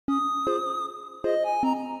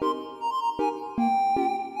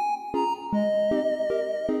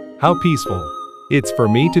How peaceful. It's for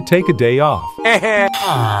me to take a day off.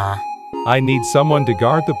 I need someone to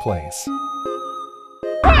guard the place.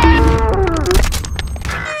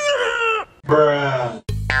 Bruh.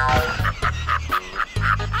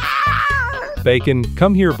 Bacon,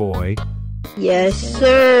 come here, boy. Yes,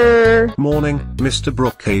 sir. Morning, Mr.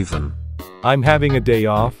 Brookhaven. I'm having a day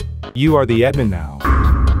off. You are the admin now.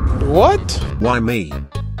 What? Why me?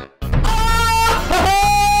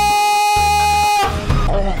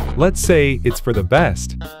 Let's say it's for the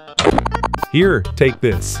best. Here, take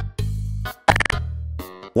this.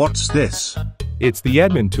 What's this? It's the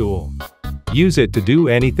admin tool. Use it to do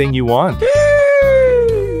anything you want.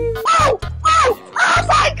 Oh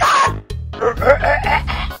my God!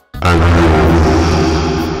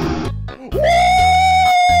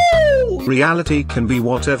 Reality can be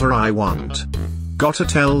whatever I want. Gotta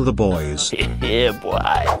tell the boys. Yeah, boy.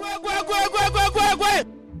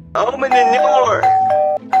 Open the door.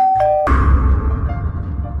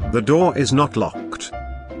 The door is not locked.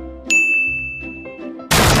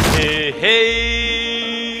 Hey.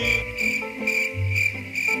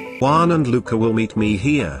 Juan and Luca will meet me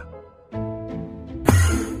here.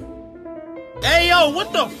 Hey, yo,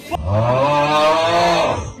 what the f?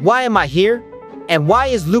 Why am I here? And why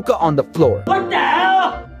is Luca on the floor? What the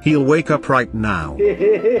hell? He'll wake up right now.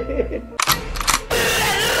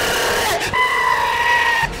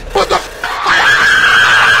 What the f?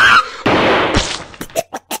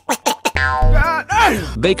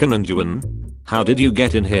 Bacon and Ewan, how did you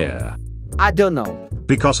get in here? I don't know.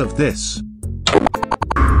 Because of this.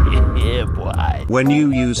 Yeah, boy. When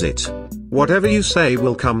you use it, whatever you say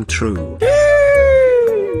will come true.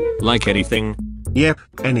 Like anything? Yep,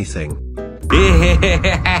 anything.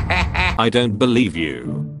 I don't believe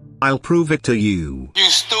you. I'll prove it to you. You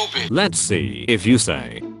stupid. Let's see if you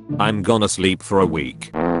say, I'm gonna sleep for a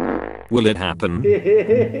week. Will it happen?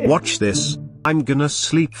 Watch this. I'm gonna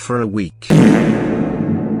sleep for a week.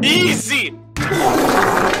 Easy.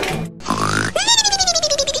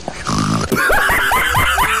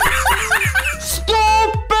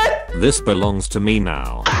 Stupid. This belongs to me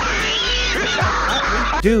now.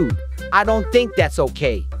 Dude, I don't think that's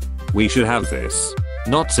okay. We should have this.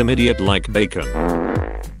 Not some idiot like Bacon.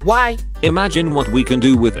 Why? Imagine what we can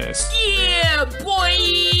do with this. Yeah, boy.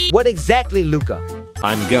 What exactly, Luca?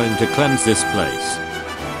 I'm going to cleanse this place.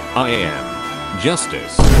 I am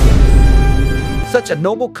justice. Such a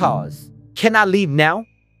noble cause. Can I leave now?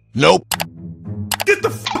 Nope. Get the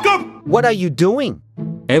fuck up! What are you doing?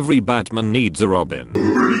 Every Batman needs a Robin.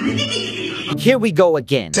 Here we go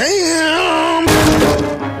again. Damn!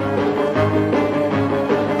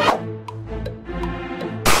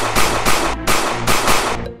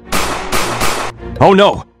 Oh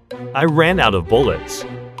no! I ran out of bullets.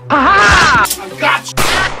 Aha! I got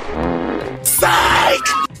you. Psych!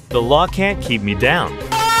 The law can't keep me down.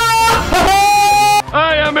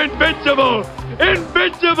 I am invincible!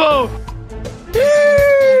 Invincible!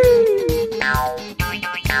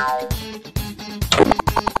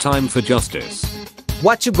 Time for justice.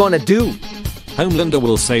 What you gonna do? Homelander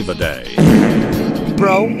will save the day.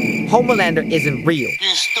 Bro, Homelander isn't real.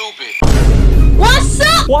 You stupid. What's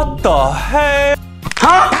up? What the heck?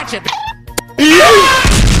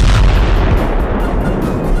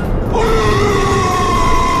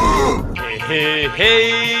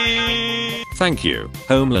 Hey. Thank you,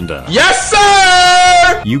 Homelander. Yes,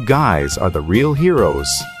 sir! You guys are the real heroes.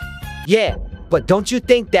 Yeah, but don't you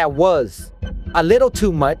think that was a little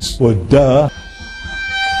too much? Well, duh.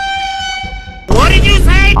 What did you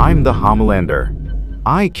say? I'm the Homelander.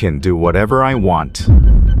 I can do whatever I want.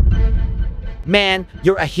 Man,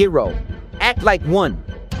 you're a hero. Act like one.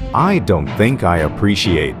 I don't think I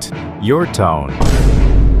appreciate your tone.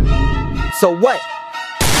 So what?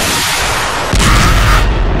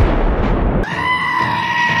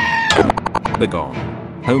 Begone.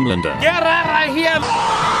 Homelander. Get out right here!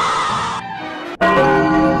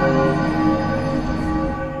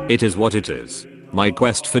 It is what it is. My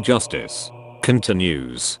quest for justice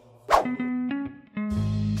continues.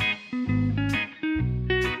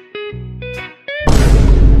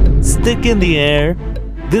 Stick in the air.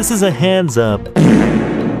 This is a hands up.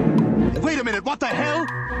 Wait a minute, what the hell?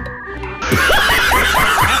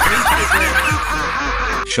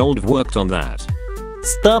 Should have worked on that.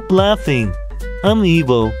 Stop laughing. I'm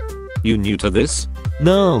evil. You new to this?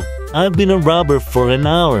 No, I've been a robber for an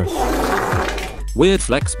hour. Weird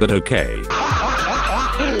flex, but okay.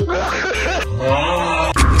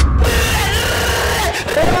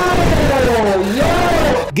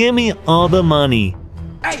 Give me all the money.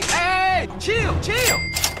 Hey, chill.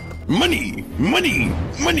 Money, money,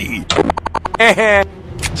 money.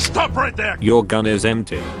 Stop right there. Your gun is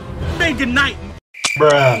empty. say goodnight.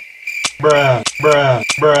 Bruh. Bruh. Bruh.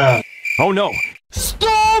 Bruh. Oh no!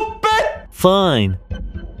 Fine.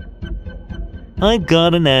 I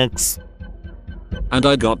got an X. And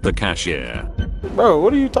I got the cashier. Bro,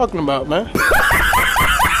 what are you talking about, man?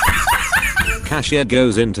 Cashier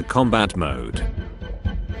goes into combat mode.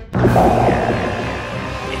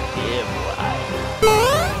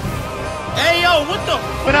 Hey, yo, what the?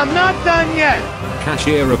 But I'm not done yet.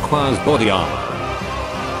 Cashier requires body armor.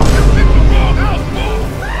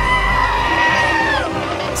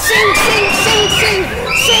 Sing, sing, sing, sing,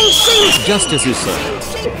 sing, sing. Justice is served.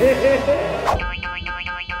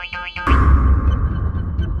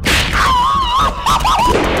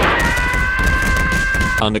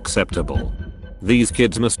 Unacceptable. These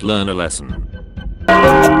kids must learn a lesson.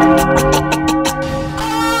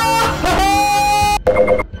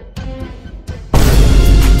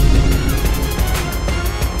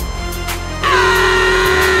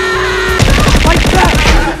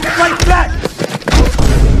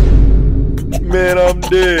 Man, I'm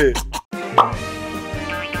dead.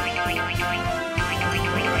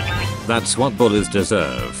 That's what bullies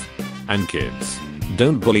deserve. And kids,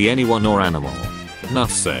 don't bully anyone or animal.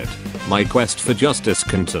 Enough said. My quest for justice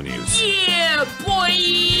continues. Yeah, boy.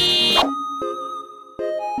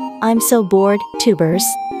 I'm so bored, tubers.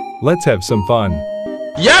 Let's have some fun.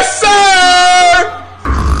 Yes, sir!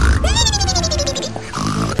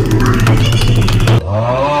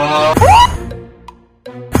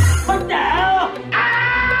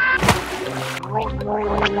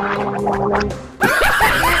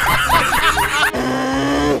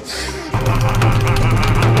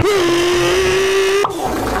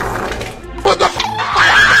 What the hell?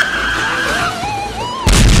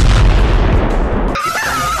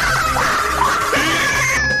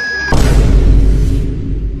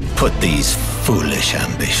 Put these foolish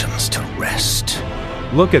ambitions to rest.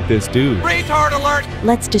 Look at this dude. Retard alert.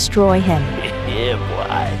 Let's destroy him. Yeah,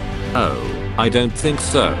 boy. Oh, I don't think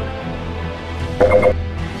so.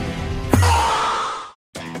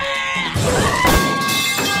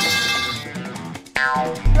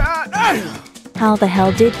 How the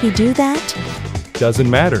hell did he do that? Doesn't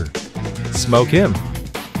matter. Smoke him.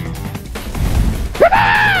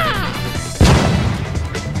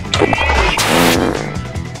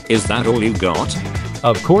 Is that all you got?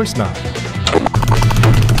 Of course not.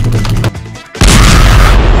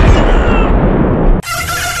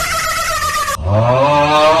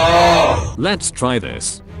 Let's try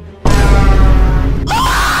this.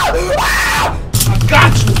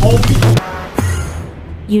 Got you, homie.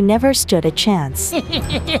 You never stood a chance.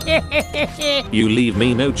 You leave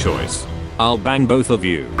me no choice. I'll bang both of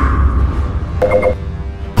you.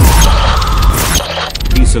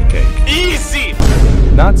 Piece of cake. Easy.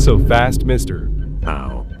 Not so fast, mister.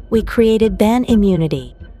 How? We created ban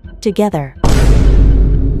immunity. Together.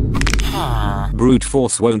 Brute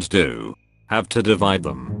force won't do. Have to divide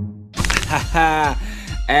them. Haha.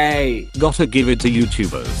 Hey. Gotta give it to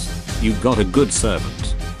YouTubers. You got a good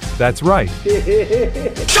servant. That's right. Hey,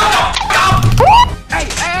 hey.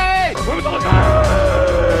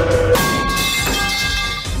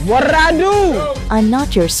 What'd I do? I'm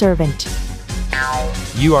not your servant.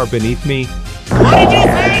 You are beneath me. What did you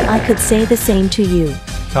say? I could say the same to you.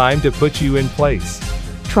 Time to put you in place.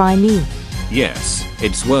 Try me. Yes,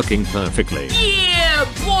 it's working perfectly. Yeah,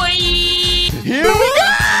 boy. Here we go!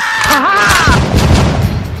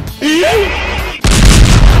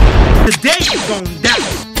 Today you're going down.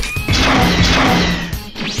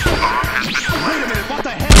 Wait a minute, what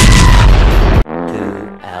the hell?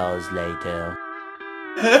 2 hours later.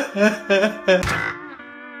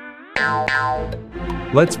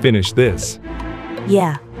 Let's finish this.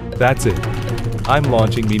 Yeah. That's it. I'm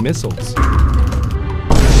launching me missiles.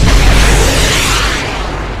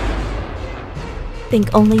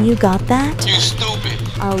 Think only you got that? You stupid.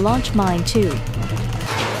 I'll launch mine too.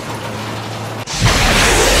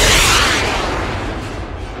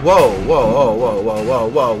 Whoa, whoa, whoa, whoa, whoa, whoa,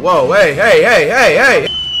 whoa, whoa, hey, hey, hey, hey, hey!